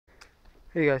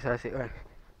Here you go, how's it going?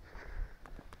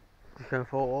 Just going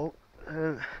for a walk.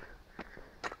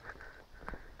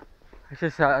 I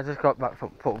just got back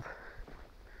from the pub.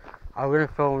 I'm going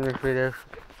to film this video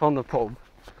from the pub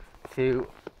to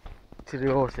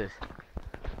the horses.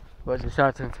 But I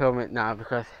decided to film it now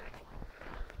because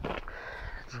I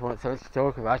just want something to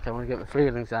talk about. I want to get my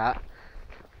feelings out.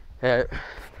 I've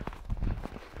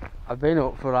been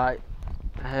up for like,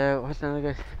 what's the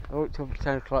name? I woke up at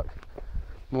 10 o'clock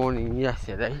morning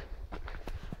yesterday.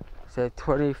 So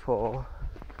 24, what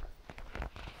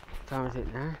time is it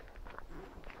now?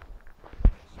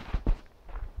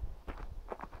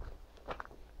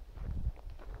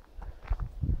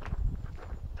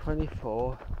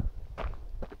 24,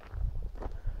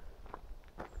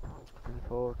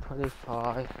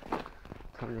 25,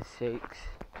 26,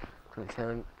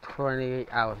 27, 28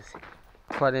 hours,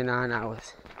 29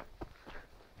 hours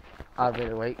I've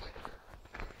been awake.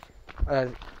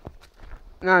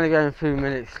 Now and again a few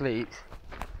minutes sleep,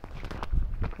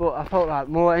 but I felt like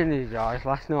more energized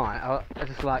last night. I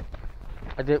just like,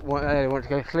 I didn't really want to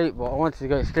go to sleep, but I wanted to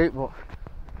go to sleep, but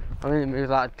I'm in the mood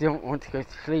like I don't want to go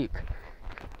to sleep.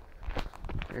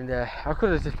 And I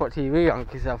could have just put TV on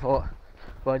because I thought,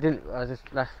 but I didn't. I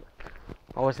just left.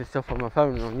 I watched stuff on my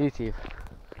phone on YouTube.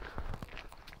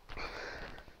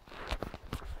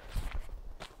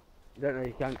 I don't know if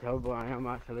you can tell, but I am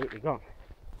absolutely gone.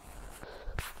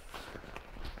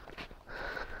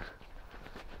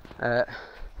 I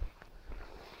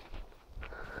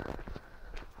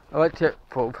went to the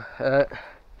pub.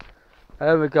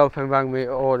 My girlfriend rang me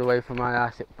all the way from my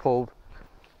house at the pub.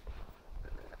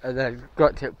 And then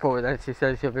got to the pub, and then she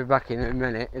said she'll be back in a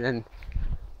minute, and then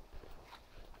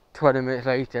 20 minutes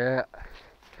later,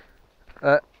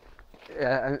 and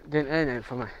didn't hear anything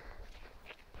from her.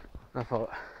 And I thought,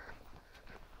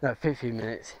 no, 15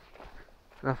 minutes.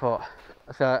 And I thought,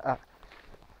 so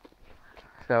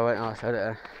I went outside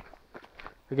it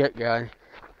and get going,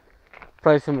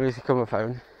 play some music on my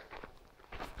phone,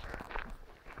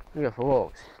 and go for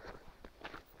walks.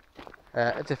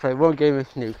 I just played one game of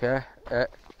snooker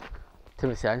to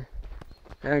my son,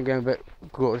 and I'm getting a bit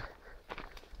good.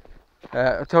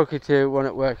 I'm talking to one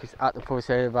at work at the pub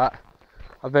saying about,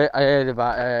 I heard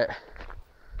about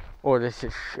all this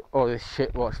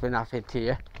shit what's been happening to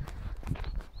you.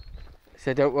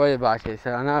 So don't worry about it.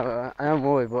 So I know I am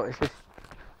worried, but it's just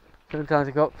sometimes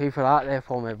I've got people out there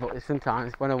for me, but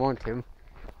sometimes when I want them,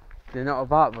 they're not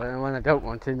about, but when I don't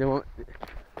want them,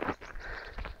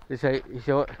 they say you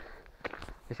should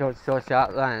sort it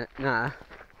out right now.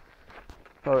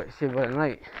 Oh, it's too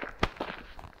late.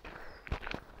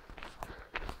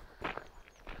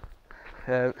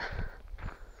 So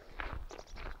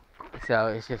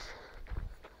it's just,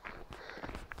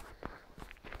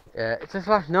 yeah, it's just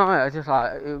last night. I just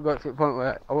like, it got to the point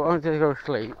where I wanted to go to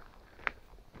sleep.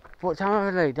 But time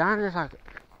I lay down, it's like,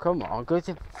 come on, go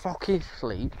to fucking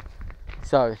sleep.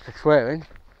 Sorry for swearing.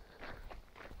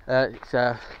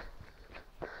 So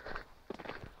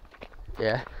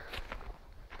yeah.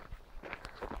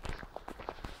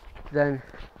 Then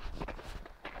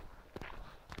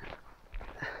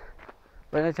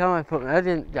by the time I put my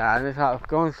head down, it's like I've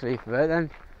gone to sleep a bit, then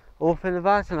up in the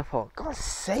bath, and I thought, God's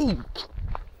sake!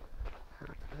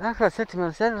 That's what I said to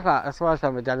myself, like, that's why I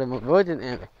said my dad and my boy didn't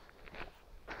hear me.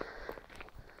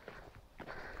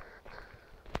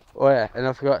 Oh yeah, and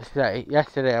I forgot to say,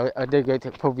 yesterday, I did go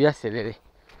to the pub yesterday.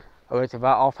 I went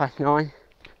about 9:30.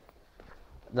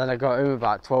 Then I got home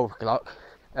about 12 o'clock.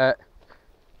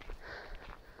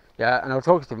 Yeah, and I was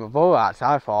talking to my boy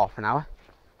outside for half an hour.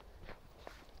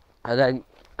 And then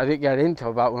I didn't get in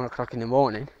until about 1 o'clock in the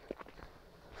morning.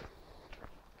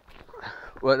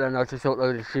 But then I just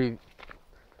uploaded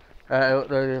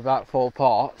about 4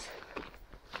 parts.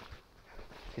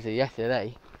 Because of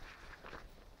yesterday.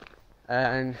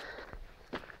 And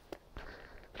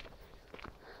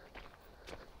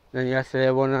then yesterday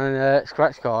I won on a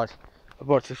scratch card. I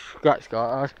bought a scratch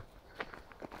card.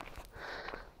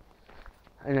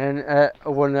 And then I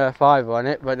won a 5 on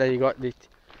it, but then you got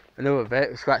another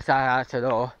bit, scratched that out the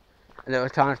door, and it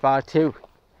was times by 2.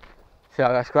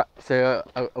 So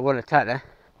I won a tenner,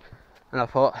 and I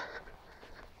thought,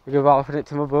 I'd give half of it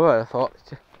to my brother. I thought,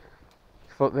 just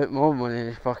put a bit more money in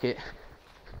his pocket.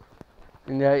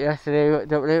 And yesterday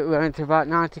we went to about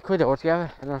 90 quid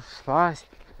altogether, and I was surprised.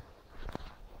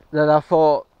 Then I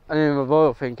thought, and then my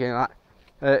brother thinking like,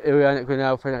 we weren't going to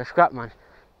open a scrap man.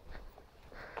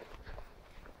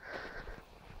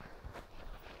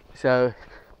 So,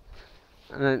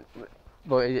 and then,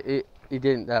 but he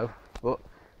didn't though, but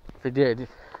if he did,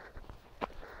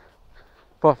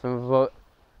 profit, but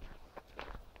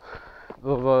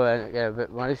my brother ended up getting a bit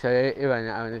of money, so he went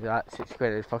out having like 6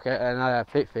 quid in his pocket, and I had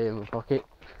 50 in my pocket.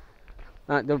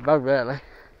 That done bad really.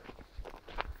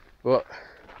 But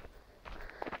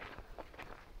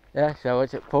yeah, so I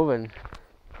went to the pub and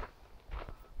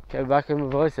came back and my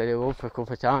boy said he woke for a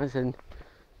couple of times, and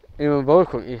even my boy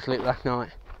couldn't even sleep last night.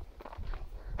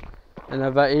 And I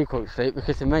bet he couldn't sleep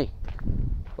because of me.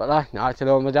 But last night I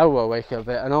know my dad will wake up a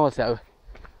bit, and also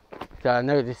so I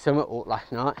know there's something up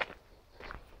last night.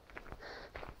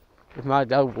 If my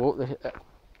dad woke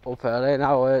up early and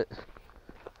I weren't.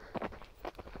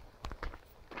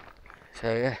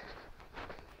 So yeah.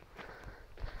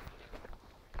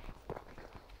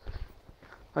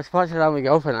 I'm surprised that my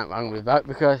girlfriend ain't rang me back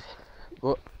because,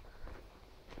 but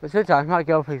sometimes my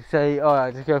girlfriend say, oh,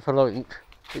 I just go for lunch,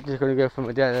 I'm just going to go for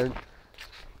my dinner, and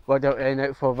well, I don't really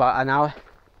know for about an hour.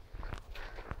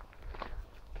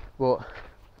 But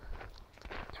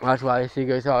that's why she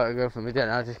goes, oh, I go for my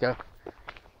dinner, I just go,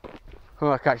 I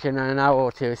might catch you in an hour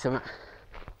or two or something.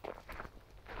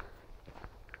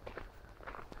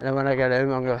 And then when I get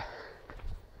home, I'm going to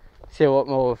see what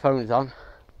my phone's on.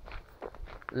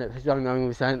 And if it's on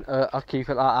 90%, I'll keep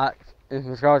it like that. If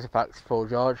my starter pack's full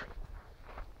charge,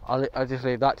 I'll just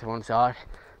leave that to one side.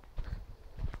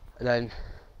 And then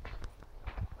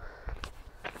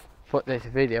put this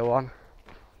video on.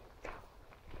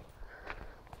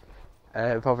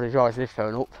 And probably charge this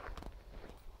phone up.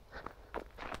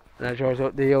 And then charge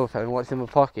up the other phone, what's in my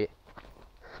pocket.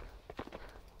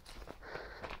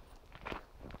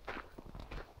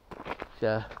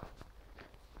 So,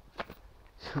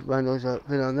 bundles have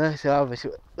been on there, so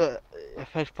obviously the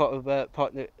first pot of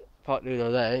pot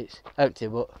noodle there, it's empty,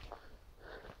 but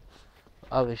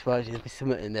I'll be surprised if there's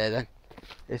something in there then,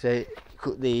 if they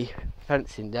cut the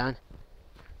fencing down.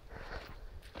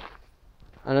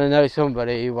 And I know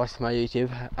somebody who watches my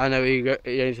YouTube, I know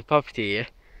he owns a property here,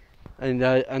 and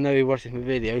I know he watches my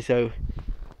video, so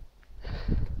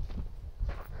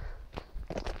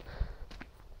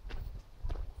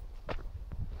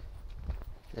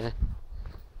yeah.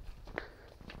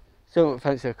 Some of the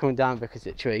fences have come down because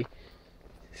of the tree.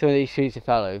 Some of these trees have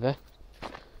fell over.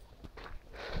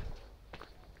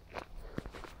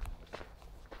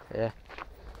 Yeah.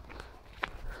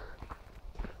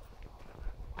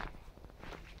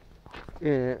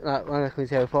 Yeah, like when I come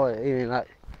to apart, even like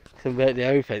some of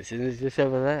the old fences is just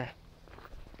over there.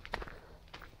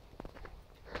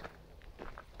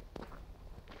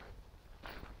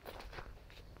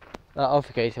 That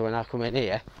officator when I come in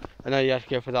here, I know you have to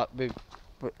go for that big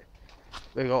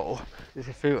hole. There's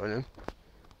a fruit on them.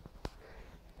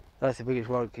 That's the biggest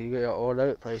one because you get it all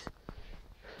over the place.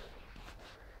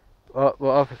 What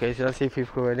officator, I see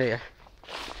people go in here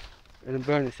and I'm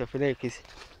burning stuff in here because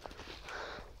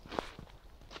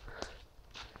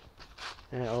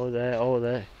yeah, all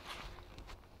there.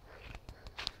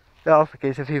 That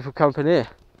officator people camping here.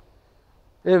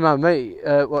 Even my mate,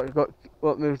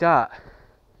 what moved out.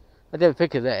 I didn't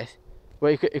think of this,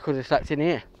 but he could have slept in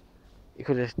here. He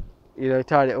could have,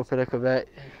 tied it up a little bit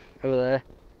over there.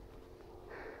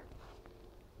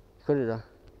 He could have done.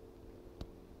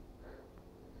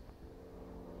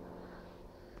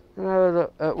 And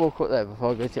I'll walk up there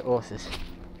before I go to horses.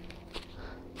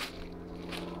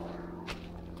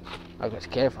 I've got to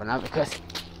be careful now because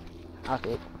I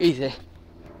could easily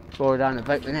fall down and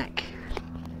break my neck.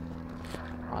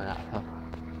 Oh, that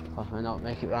I may not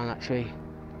make it round that tree.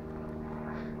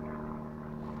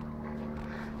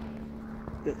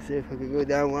 Let's see if I can go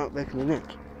down without breaking my neck.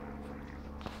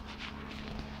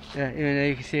 Yeah, even though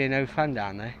you can see an old fan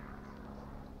down there.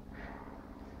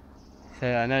 So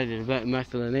I know there's a bit of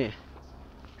metal in here.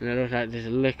 And it looks like there's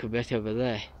a little bit over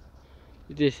there.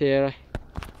 Did you see it?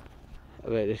 I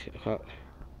bet this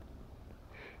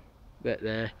bit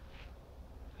there.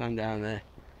 Fan down there.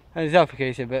 And there's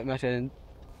obviously a bit of metal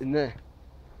in there.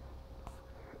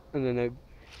 I don't know.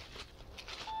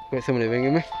 Got somebody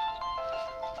ringing me.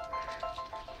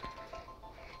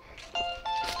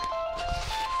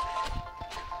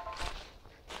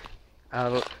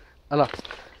 Hello.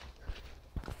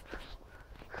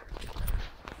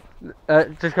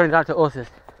 Just going down to horses.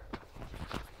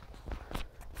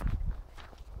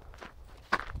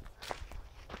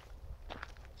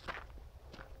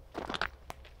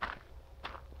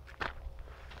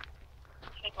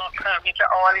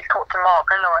 I need to talk to Mark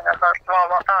anyway, that's why I'm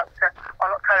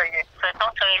not telling you. So it's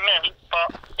not telling me, but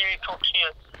he need to talk to you.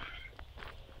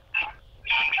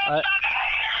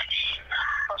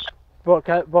 But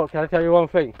can I tell you one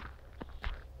thing?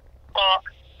 What?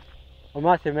 I'm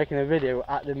actually making a video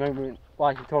at the moment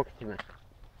while you're talking to me.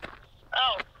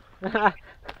 Oh.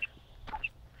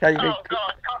 So God.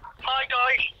 Hi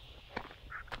guys.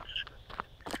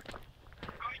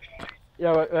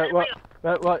 Yeah, what do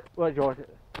you want?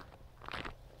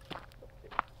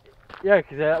 Yeah,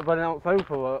 because I've been out phone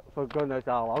for God knows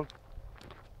how long.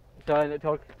 So I ended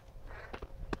up talking.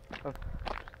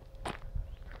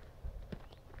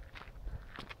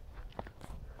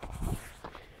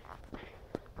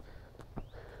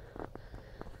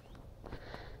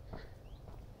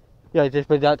 Yeah, just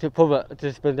been down to the pub.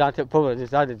 I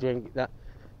decided to drink that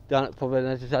down at the pub, and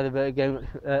I just had a bit of game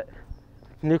at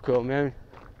snooker on my own.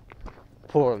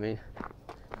 Poor, I mean.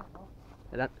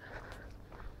 And that.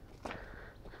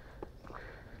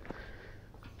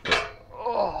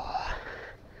 Oh.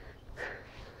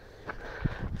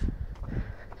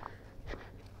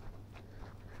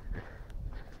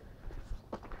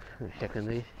 I'm shaking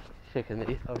these.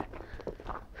 Oh.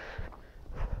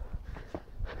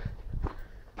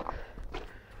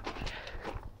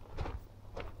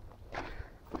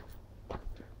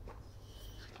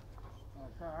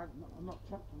 I'm not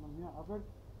checked on them yet,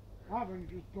 I've only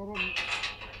just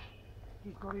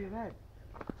got here there.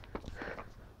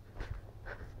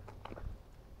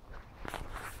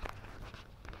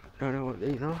 Don't know what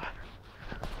these are.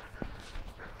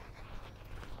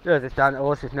 Yeah, just down at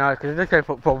horses now because I just came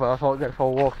for the pub. I thought I'd go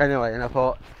for a walk anyway, and I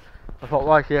thought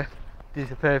why should you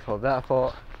disappear for a bit? I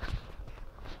thought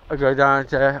I'd go down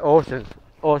to horses,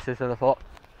 and I thought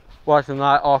whilst I'm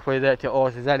like halfway there to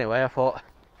horses anyway, I thought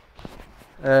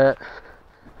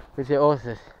we see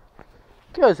horses.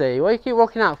 Josie, why you keep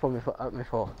walking out at me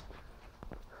for?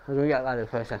 I'm gonna get a ladder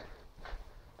first then.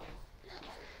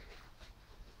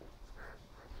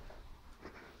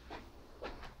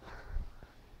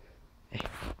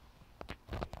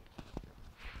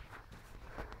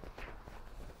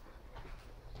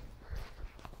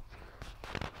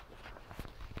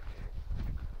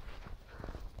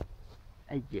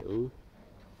 Hey you.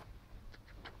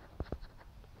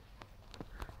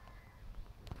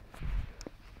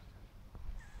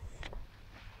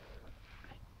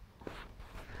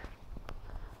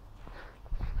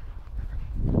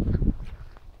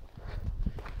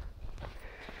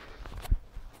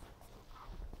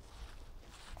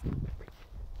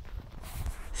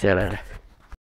 See you later.